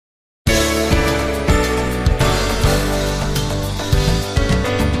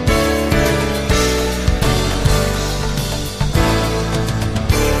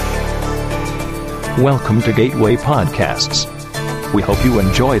Welcome to Gateway Podcasts. We hope you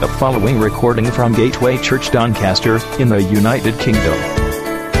enjoy the following recording from Gateway Church Doncaster in the United Kingdom.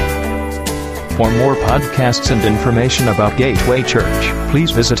 For more podcasts and information about Gateway Church,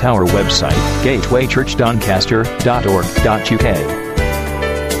 please visit our website,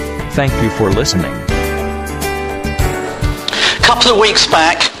 gatewaychurchdoncaster.org.uk. Thank you for listening. A couple of weeks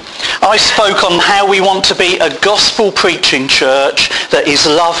back, I spoke on how we want to be a gospel-preaching church that is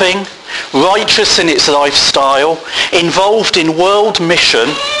loving, righteous in its lifestyle, involved in world mission,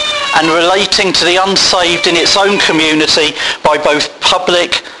 and relating to the unsaved in its own community by both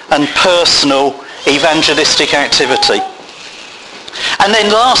public and personal evangelistic activity. And then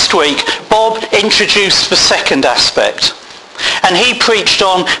last week, Bob introduced the second aspect. And he preached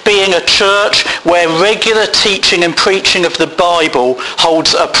on being a church where regular teaching and preaching of the Bible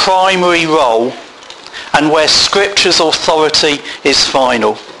holds a primary role and where Scripture's authority is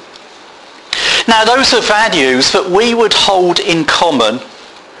final. Now, those are values that we would hold in common,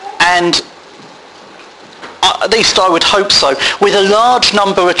 and at least I would hope so, with a large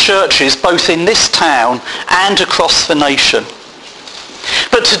number of churches both in this town and across the nation.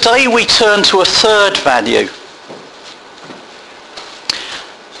 But today we turn to a third value.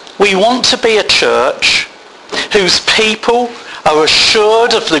 We want to be a church whose people are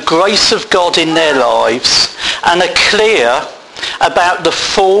assured of the grace of God in their lives and are clear about the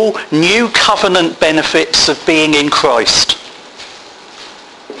full new covenant benefits of being in Christ.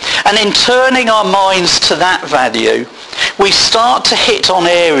 And in turning our minds to that value, we start to hit on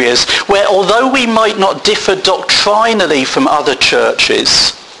areas where, although we might not differ doctrinally from other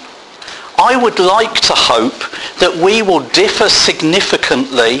churches, I would like to hope that we will differ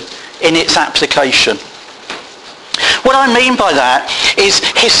significantly in its application. What I mean by that is,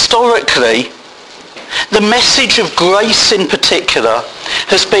 historically, the message of grace in particular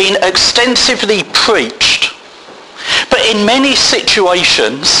has been extensively preached, but in many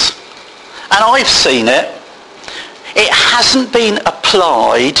situations, and I've seen it, it hasn't been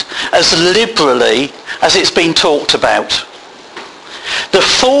applied as liberally as it's been talked about. The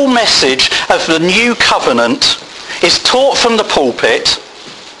full message of the new covenant is taught from the pulpit,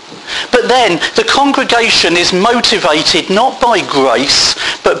 but then the congregation is motivated not by grace,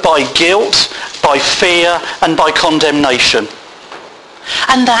 but by guilt, by fear, and by condemnation.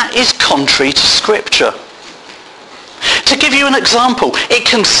 And that is contrary to Scripture. To give you an example, it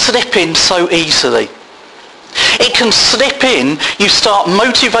can slip in so easily. It can slip in, you start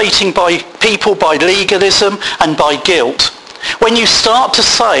motivating people by legalism and by guilt, when you start to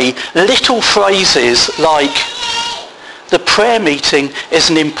say little phrases like, the prayer meeting is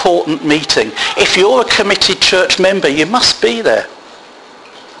an important meeting. If you're a committed church member, you must be there.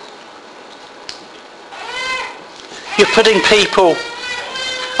 You're putting people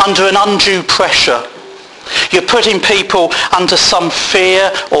under an undue pressure. You're putting people under some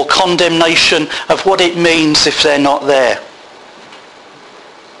fear or condemnation of what it means if they're not there.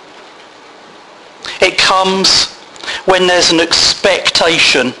 It comes when there's an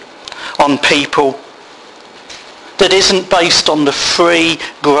expectation on people that isn't based on the free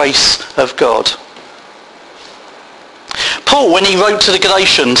grace of God. Paul, when he wrote to the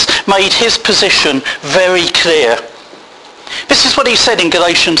Galatians, made his position very clear. This is what he said in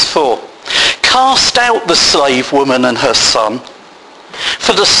Galatians 4. Cast out the slave woman and her son,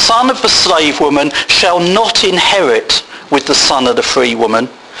 for the son of the slave woman shall not inherit with the son of the free woman.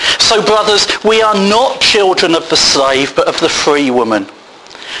 So, brothers, we are not children of the slave, but of the free woman.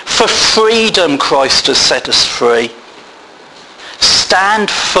 For freedom Christ has set us free. Stand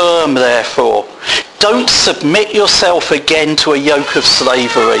firm, therefore. Don't submit yourself again to a yoke of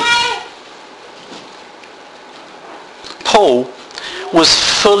slavery. Paul was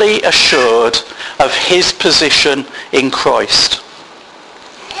fully assured of his position in Christ.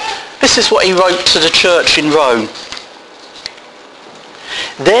 This is what he wrote to the church in Rome.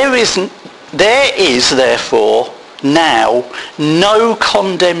 There is therefore now no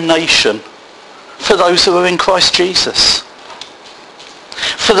condemnation for those who are in Christ Jesus.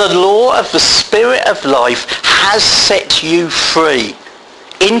 For the law of the Spirit of life has set you free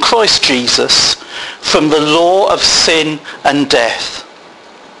in Christ Jesus from the law of sin and death.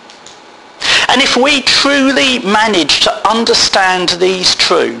 And if we truly manage to understand these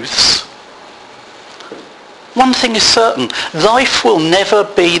truths, one thing is certain, life will never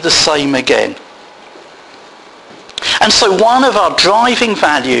be the same again. And so one of our driving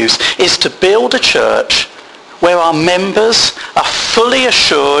values is to build a church where our members are fully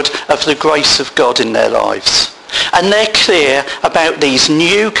assured of the grace of God in their lives. And they're clear about these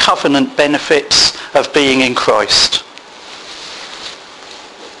new covenant benefits of being in Christ.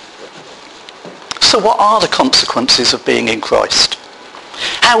 So what are the consequences of being in Christ?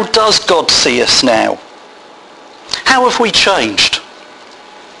 How does God see us now? How have we changed?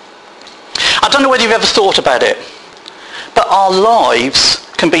 I don't know whether you've ever thought about it, but our lives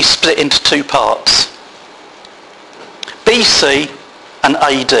can be split into two parts. BC and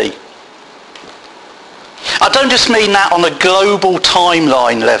AD. I don't just mean that on a global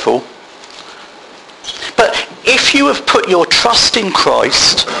timeline level, but if you have put your trust in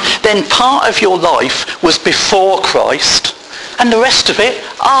Christ, then part of your life was before Christ and the rest of it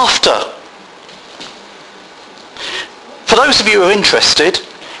after. For those of you who are interested,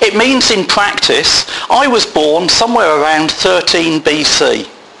 it means in practice, I was born somewhere around 13 BC.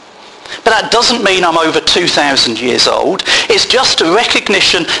 But that doesn't mean I'm over 2,000 years old. It's just a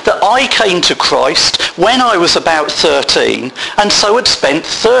recognition that I came to Christ when I was about 13, and so had spent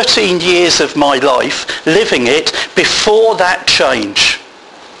 13 years of my life living it before that change.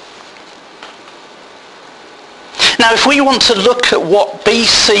 Now, if we want to look at what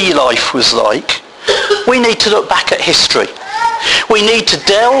BC life was like, we need to look back at history. We need to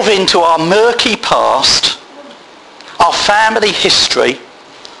delve into our murky past, our family history,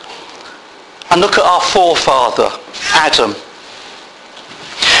 and look at our forefather, Adam.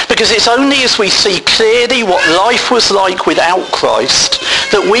 Because it's only as we see clearly what life was like without Christ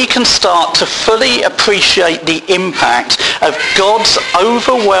that we can start to fully appreciate the impact of God's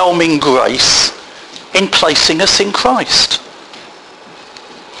overwhelming grace in placing us in Christ.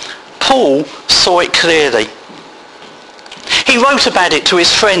 Paul saw it clearly. He wrote about it to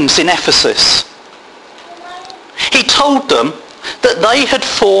his friends in Ephesus. He told them that they had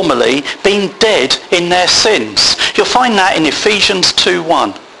formerly been dead in their sins. You'll find that in Ephesians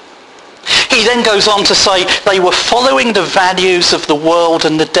 2:1. He then goes on to say they were following the values of the world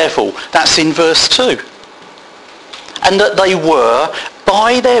and the devil. That's in verse 2. And that they were,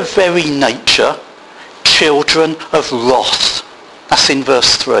 by their very nature, children of wrath. That's in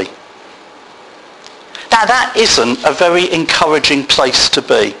verse 3. Now that isn't a very encouraging place to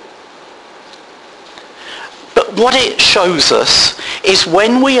be. But what it shows us is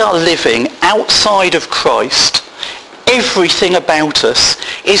when we are living outside of Christ, everything about us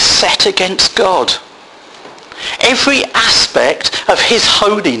is set against God. Every aspect of his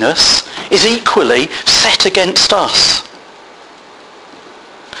holiness is equally set against us.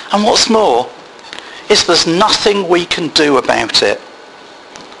 And what's more is there's nothing we can do about it.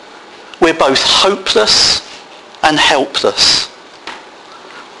 We're both hopeless and helpless.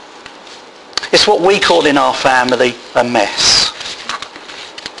 It's what we call in our family a mess.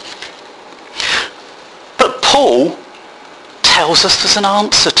 But Paul tells us there's an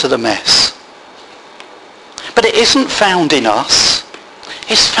answer to the mess. But it isn't found in us.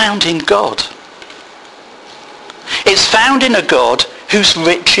 It's found in God. It's found in a God who's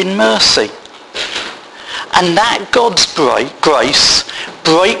rich in mercy. And that God's grace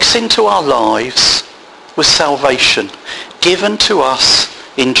breaks into our lives with salvation given to us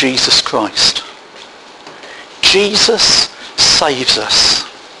in Jesus Christ. Jesus saves us.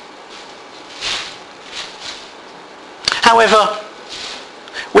 However,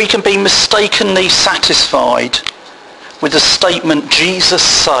 we can be mistakenly satisfied with the statement Jesus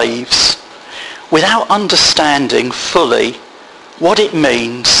saves without understanding fully what it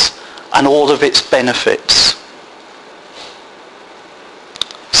means and all of its benefits.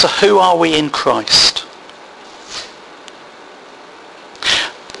 So who are we in Christ?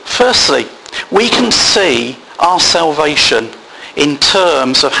 Firstly, we can see our salvation in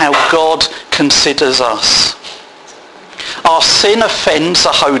terms of how God considers us. Our sin offends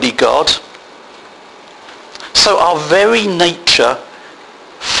a holy God, so our very nature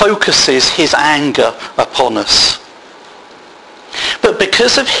focuses his anger upon us. But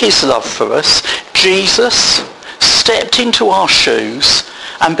because of his love for us, Jesus stepped into our shoes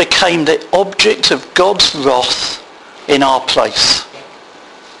and became the object of God's wrath in our place.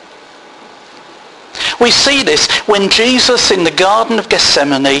 We see this when Jesus in the Garden of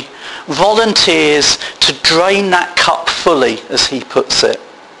Gethsemane volunteers to drain that cup fully, as he puts it.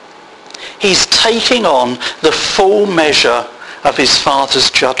 He's taking on the full measure of his Father's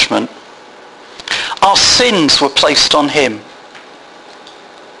judgment. Our sins were placed on him.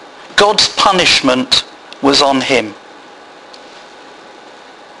 God's punishment was on him.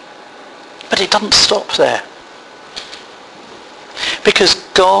 But it doesn't stop there. Because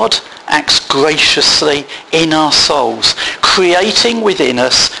God acts graciously in our souls, creating within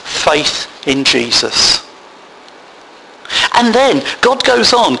us faith in Jesus. And then God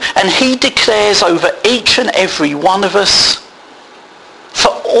goes on and he declares over each and every one of us,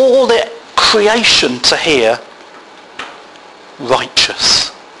 for all the creation to hear,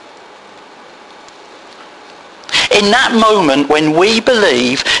 righteous. In that moment when we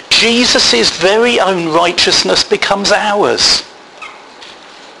believe, Jesus' very own righteousness becomes ours.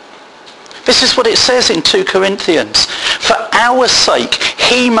 This is what it says in 2 Corinthians. For our sake,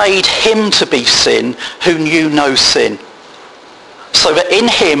 he made him to be sin who knew no sin, so that in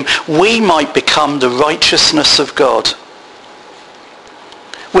him we might become the righteousness of God.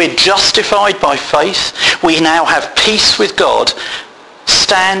 We're justified by faith. We now have peace with God,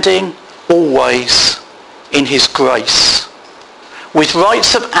 standing always in his grace, with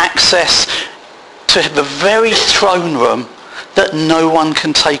rights of access to the very throne room that no one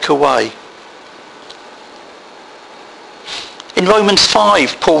can take away. In Romans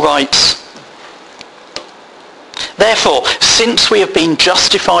 5, Paul writes, therefore, since we have been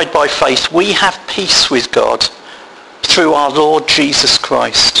justified by faith, we have peace with God through our Lord Jesus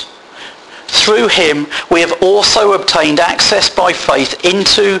Christ. Through him, we have also obtained access by faith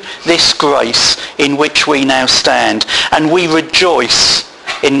into this grace in which we now stand, and we rejoice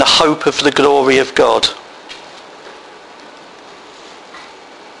in the hope of the glory of God.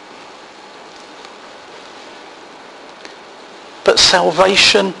 But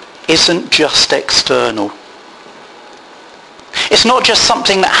salvation isn't just external. It's not just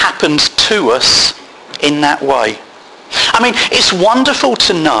something that happens to us in that way. I mean, it's wonderful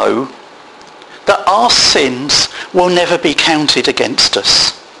to know that our sins will never be counted against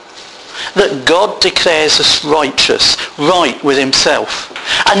us. That God declares us righteous, right with himself.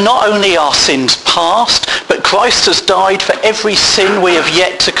 And not only are sins past, but Christ has died for every sin we have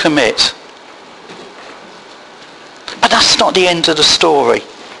yet to commit. But that's not the end of the story.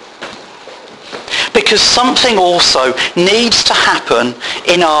 Because something also needs to happen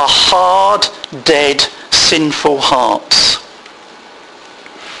in our hard, dead, sinful hearts.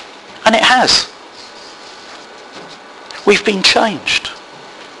 And it has. We've been changed.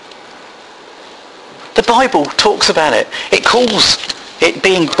 The Bible talks about it. It calls it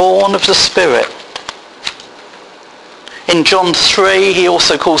being born of the Spirit. In John 3, he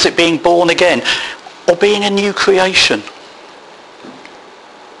also calls it being born again, or being a new creation.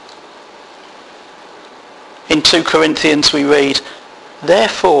 In 2 Corinthians we read,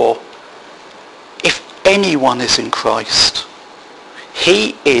 therefore, if anyone is in Christ,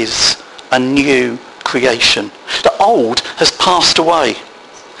 he is a new creation. The old has passed away.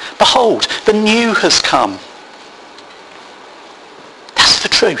 Behold, the new has come. That's the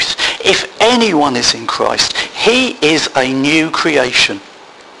truth. If anyone is in Christ, he is a new creation.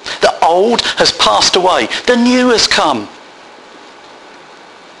 The old has passed away. The new has come.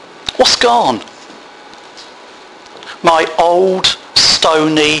 What's gone? My old,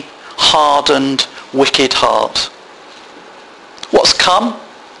 stony, hardened, wicked heart. What's come?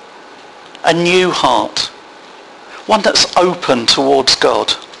 A new heart. One that's open towards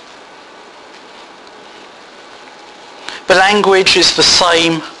God. The language is the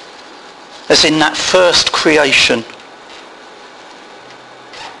same as in that first creation.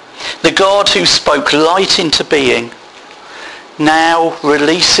 The God who spoke light into being now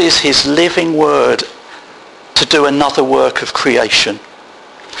releases his living word to do another work of creation,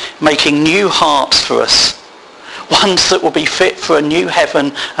 making new hearts for us, ones that will be fit for a new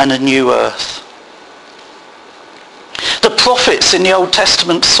heaven and a new earth. The prophets in the Old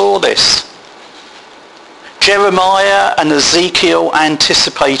Testament saw this. Jeremiah and Ezekiel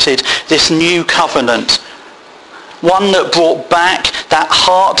anticipated this new covenant, one that brought back that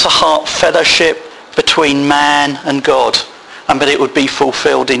heart-to-heart fellowship between man and God, and that it would be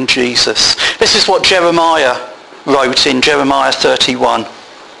fulfilled in Jesus. This is what Jeremiah wrote in Jeremiah 31.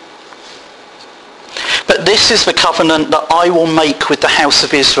 But this is the covenant that I will make with the house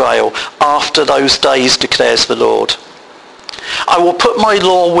of Israel after those days, declares the Lord. I will put my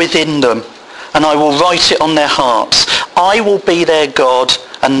law within them, and I will write it on their hearts. I will be their God,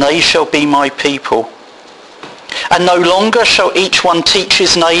 and they shall be my people. And no longer shall each one teach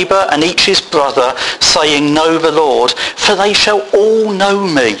his neighbour and each his brother, saying, know the Lord, for they shall all know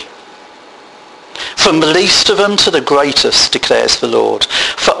me. From the least of them to the greatest, declares the Lord.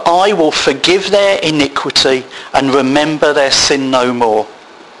 For I will forgive their iniquity and remember their sin no more.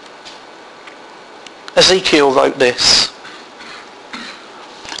 Ezekiel wrote this.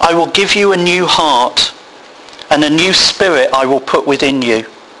 I will give you a new heart, and a new spirit I will put within you.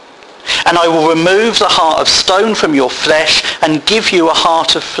 And I will remove the heart of stone from your flesh and give you a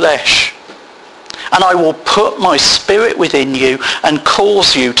heart of flesh. And I will put my spirit within you and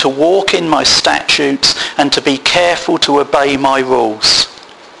cause you to walk in my statutes and to be careful to obey my rules.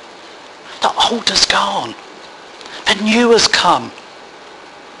 The old has gone. The new has come.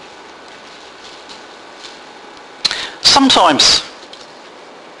 Sometimes,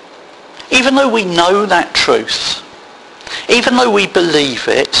 even though we know that truth, even though we believe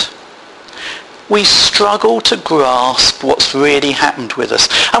it, we struggle to grasp what's really happened with us.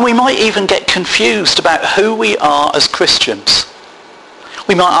 And we might even get confused about who we are as Christians.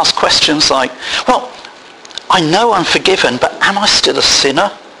 We might ask questions like, well, I know I'm forgiven, but am I still a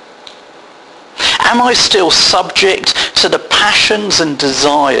sinner? Am I still subject to the passions and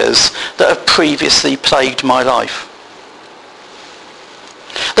desires that have previously plagued my life?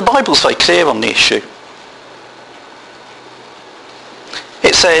 The Bible's very clear on the issue.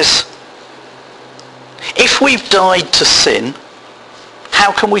 It says, if we've died to sin,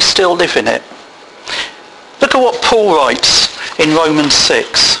 how can we still live in it? Look at what Paul writes in Romans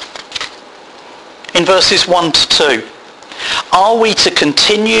 6, in verses 1 to 2. Are we to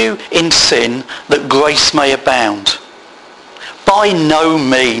continue in sin that grace may abound? By no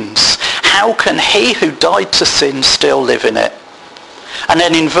means. How can he who died to sin still live in it? And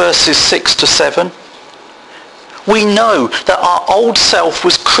then in verses 6 to 7, we know that our old self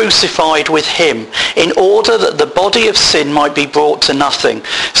was crucified with him in order that the body of sin might be brought to nothing,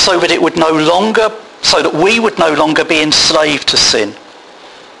 so that we would no longer be enslaved to sin.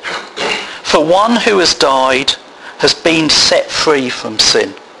 For one who has died has been set free from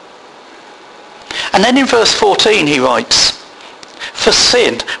sin. And then in verse 14 he writes, for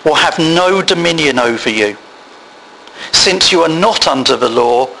sin will have no dominion over you, since you are not under the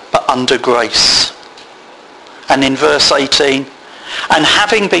law, but under grace. And in verse 18, and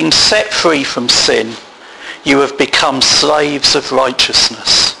having been set free from sin, you have become slaves of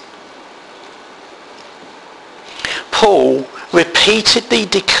righteousness. Paul repeatedly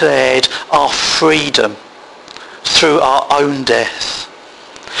declared our freedom through our own death.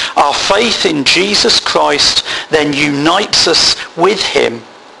 Our faith in Jesus Christ then unites us with him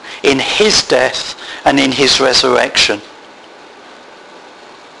in his death and in his resurrection.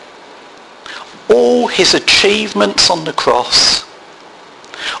 All his achievements on the cross,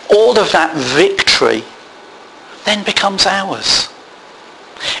 all of that victory then becomes ours.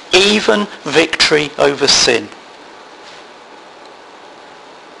 Even victory over sin.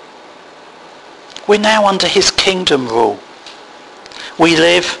 We're now under his kingdom rule. We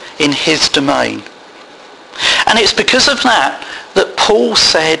live in his domain. And it's because of that that Paul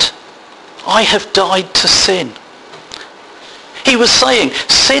said, I have died to sin. He was saying,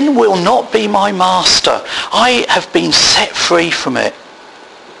 sin will not be my master. I have been set free from it.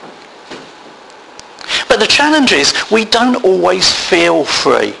 But the challenge is, we don't always feel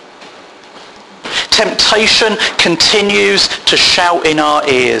free. Temptation continues to shout in our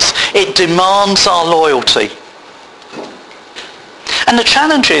ears. It demands our loyalty. And the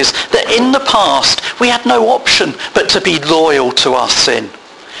challenge is that in the past, we had no option but to be loyal to our sin,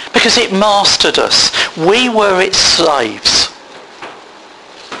 because it mastered us. We were its slaves.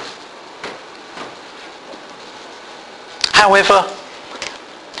 However,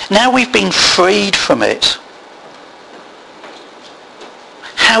 now we've been freed from it.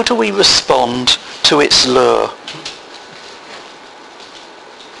 How do we respond to its lure?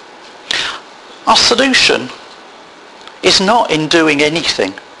 Our solution is not in doing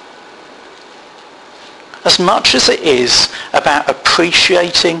anything, as much as it is about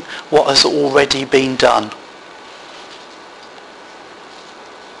appreciating what has already been done.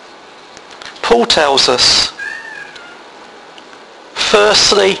 Paul tells us,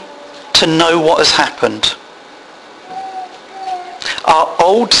 firstly, to know what has happened. Our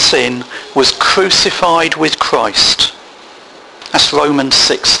old sin was crucified with Christ. That's Romans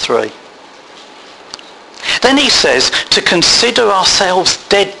 6:3. Then he says to consider ourselves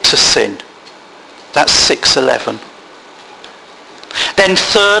dead to sin. That's 6:11. Then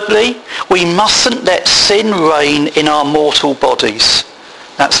thirdly, we mustn't let sin reign in our mortal bodies.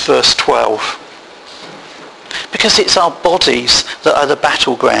 That's verse 12. Because it's our bodies that are the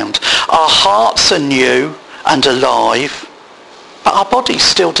battleground. Our hearts are new and alive, but our body's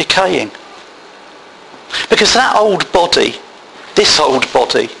still decaying. Because that old body, this old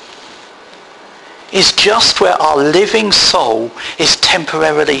body, is just where our living soul is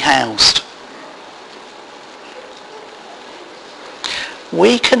temporarily housed.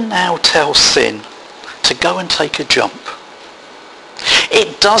 We can now tell sin to go and take a jump.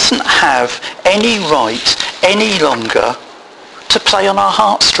 It doesn't have any right any longer to play on our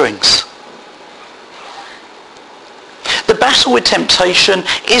heartstrings. The battle with temptation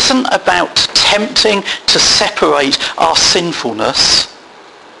isn't about tempting to separate our sinfulness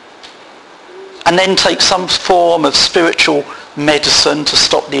and then take some form of spiritual medicine to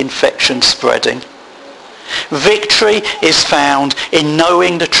stop the infection spreading. Victory is found in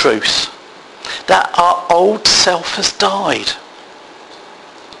knowing the truth that our old self has died.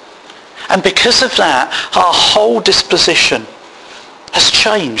 And because of that, our whole disposition has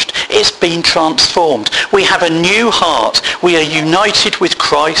changed. It's been transformed. We have a new heart. We are united with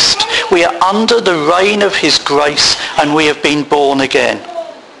Christ. We are under the reign of his grace, and we have been born again.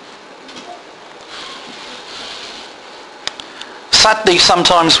 Sadly,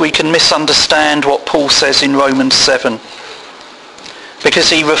 sometimes we can misunderstand what Paul says in Romans 7, because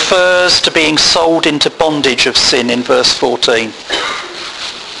he refers to being sold into bondage of sin in verse 14.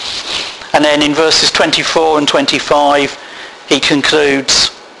 And then in verses 24 and 25, he concludes,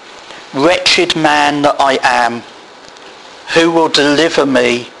 "Wretched man that I am, who will deliver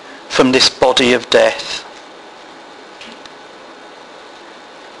me from this body of death?"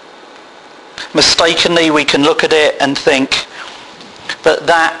 Mistakenly, we can look at it and think that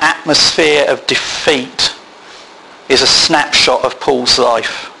that atmosphere of defeat is a snapshot of Paul's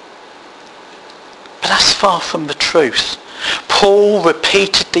life. But that's far from the truth. Paul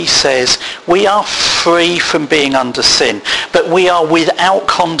repeatedly says we are free from being under sin, but we are without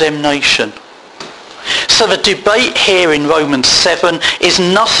condemnation. So the debate here in Romans 7 is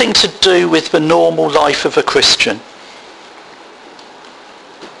nothing to do with the normal life of a Christian.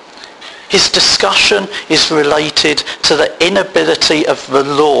 His discussion is related to the inability of the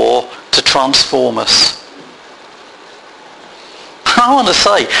law to transform us. I want to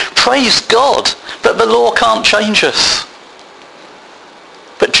say, praise God, but the law can't change us.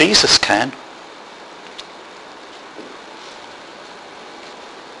 But Jesus can.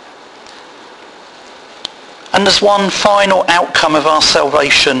 And there's one final outcome of our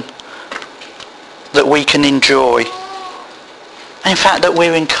salvation that we can enjoy. In fact, that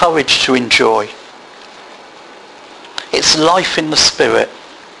we're encouraged to enjoy. It's life in the Spirit.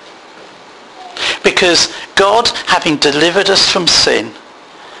 Because God, having delivered us from sin,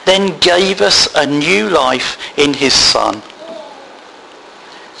 then gave us a new life in his Son.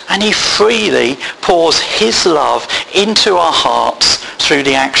 And he freely pours his love into our hearts through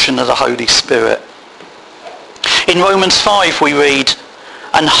the action of the Holy Spirit. In Romans 5 we read,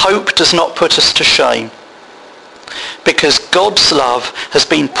 "And hope does not put us to shame, because God's love has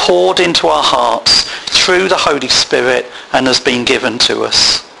been poured into our hearts through the Holy Spirit and has been given to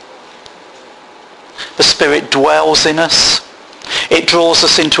us." The Spirit dwells in us. It draws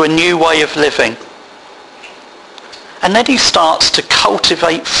us into a new way of living. And then he starts to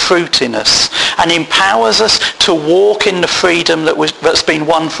cultivate fruit in us and empowers us to walk in the freedom that's been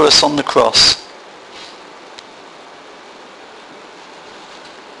won for us on the cross.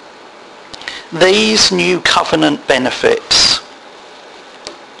 These new covenant benefits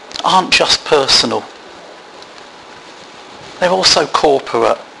aren't just personal. They're also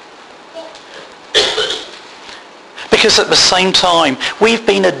corporate. Because at the same time, we've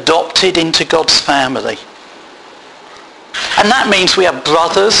been adopted into God's family. And that means we have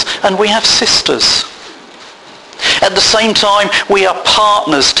brothers and we have sisters. At the same time, we are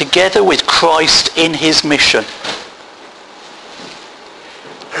partners together with Christ in his mission.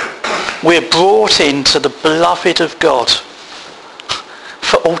 We're brought into the beloved of God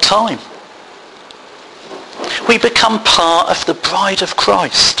for all time. We become part of the bride of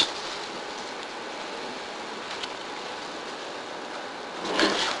Christ.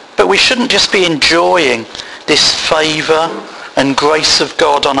 But we shouldn't just be enjoying this favour and grace of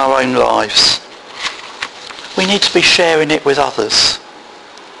God on our own lives. We need to be sharing it with others.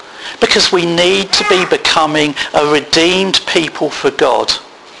 Because we need to be becoming a redeemed people for God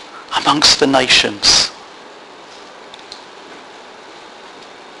amongst the nations.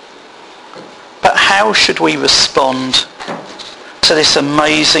 But how should we respond to this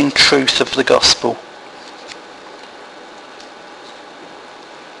amazing truth of the gospel?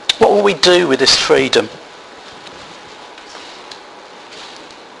 What will we do with this freedom?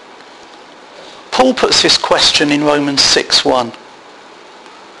 Paul puts this question in Romans 6:1.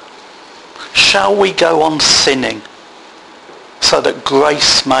 Shall we go on sinning so that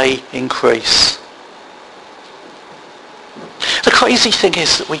grace may increase? The crazy thing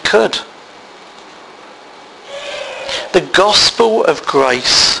is that we could. The gospel of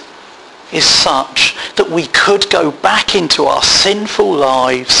grace is such that we could go back into our sinful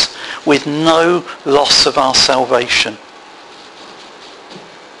lives with no loss of our salvation.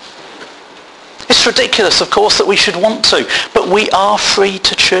 It's ridiculous, of course, that we should want to, but we are free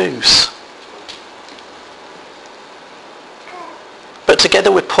to choose. But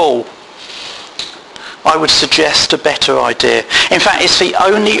together with Paul, I would suggest a better idea. In fact, it's the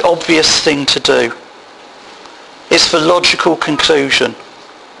only obvious thing to do. It's the logical conclusion.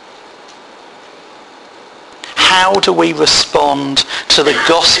 How do we respond to the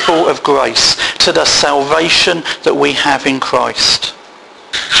gospel of grace, to the salvation that we have in Christ?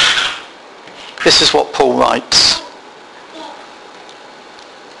 This is what Paul writes.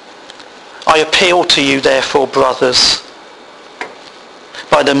 I appeal to you, therefore, brothers,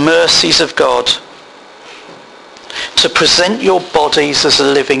 by the mercies of God, to present your bodies as a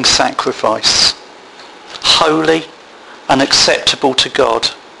living sacrifice, holy and acceptable to God,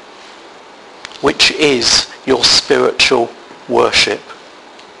 which is your spiritual worship.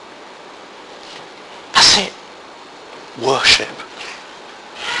 That's it. Worship.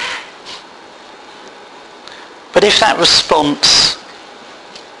 But if that response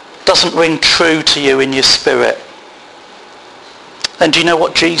doesn't ring true to you in your spirit, then do you know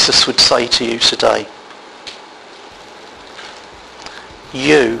what Jesus would say to you today?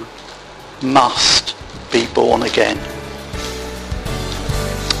 You must be born again.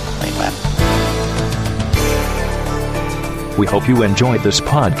 Amen. We hope you enjoyed this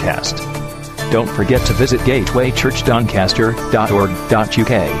podcast. Don't forget to visit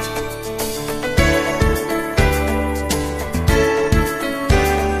gatewaychurchdoncaster.org.uk